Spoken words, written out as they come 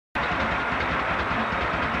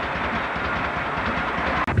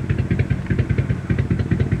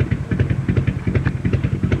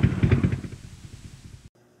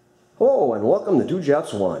and welcome to 2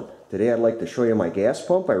 Jeffs 1. Today I'd like to show you my gas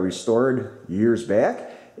pump I restored years back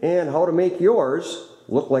and how to make yours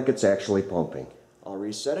look like it's actually pumping. I'll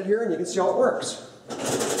reset it here and you can see how it works.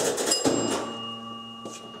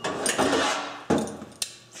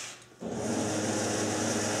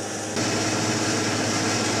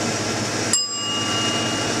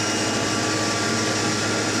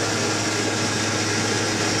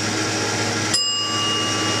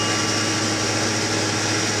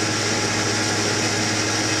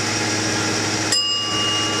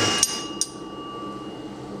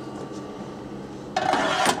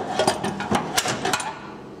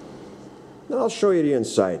 Now I'll show you the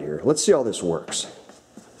inside here. Let's see how this works.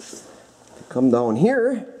 Come down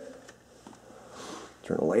here,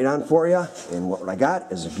 turn the light on for you, and what I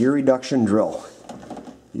got is a gear reduction drill.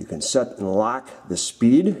 You can set and lock the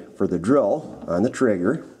speed for the drill on the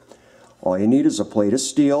trigger. All you need is a plate of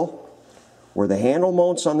steel where the handle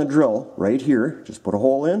mounts on the drill right here. Just put a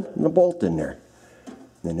hole in and a bolt in there.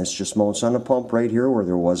 Then this just mounts on the pump right here where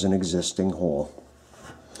there was an existing hole.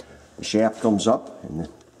 The shaft comes up and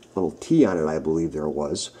little T on it, I believe there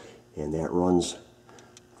was, and that runs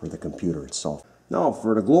for the computer itself. Now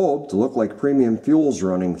for the globe to look like premium fuel's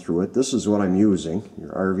running through it, this is what I'm using, your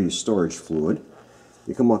RV storage fluid.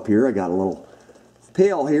 You come up here, I got a little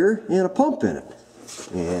pail here and a pump in it.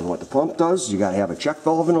 And what the pump does, you got to have a check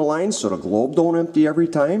valve in the line so the globe don't empty every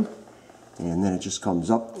time. And then it just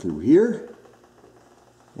comes up through here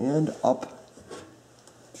and up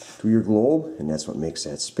to your globe, and that's what makes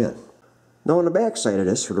that spin. Now on the back side of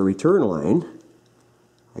this, for the return line,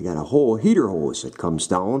 I got a whole heater hose that comes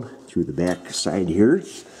down through the back side here,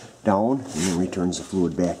 down, and then returns the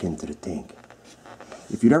fluid back into the tank.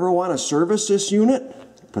 If you'd ever want to service this unit,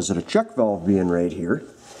 because of the check valve being right here,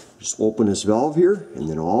 just open this valve here, and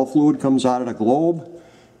then all fluid comes out of the globe,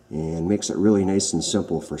 and makes it really nice and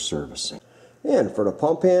simple for servicing. And for the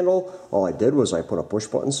pump handle, all I did was I put a push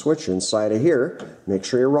button switch inside of here. Make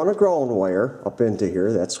sure you run a ground wire up into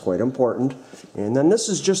here, that's quite important. And then this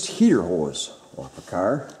is just heater hose off a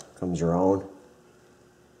car, comes around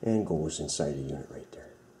and goes inside the unit right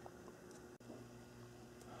there.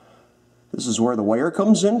 This is where the wire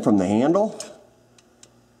comes in from the handle,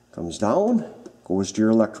 comes down, goes to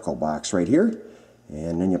your electrical box right here,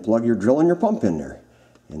 and then you plug your drill and your pump in there.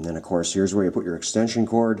 And then of course here's where you put your extension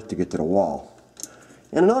cord to get to the wall.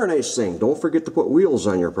 And another nice thing, don't forget to put wheels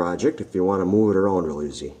on your project if you want to move it around real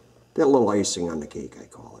easy. That little icing on the cake, I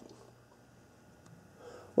call it.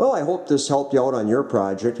 Well, I hope this helped you out on your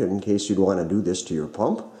project in case you'd want to do this to your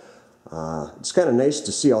pump. It's kind of nice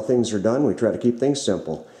to see how things are done. We try to keep things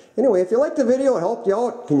simple. Anyway, if you liked the video and helped you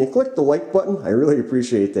out, can you click the like button? I really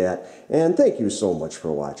appreciate that. And thank you so much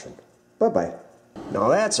for watching. Bye-bye. Now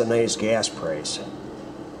that's a nice gas price.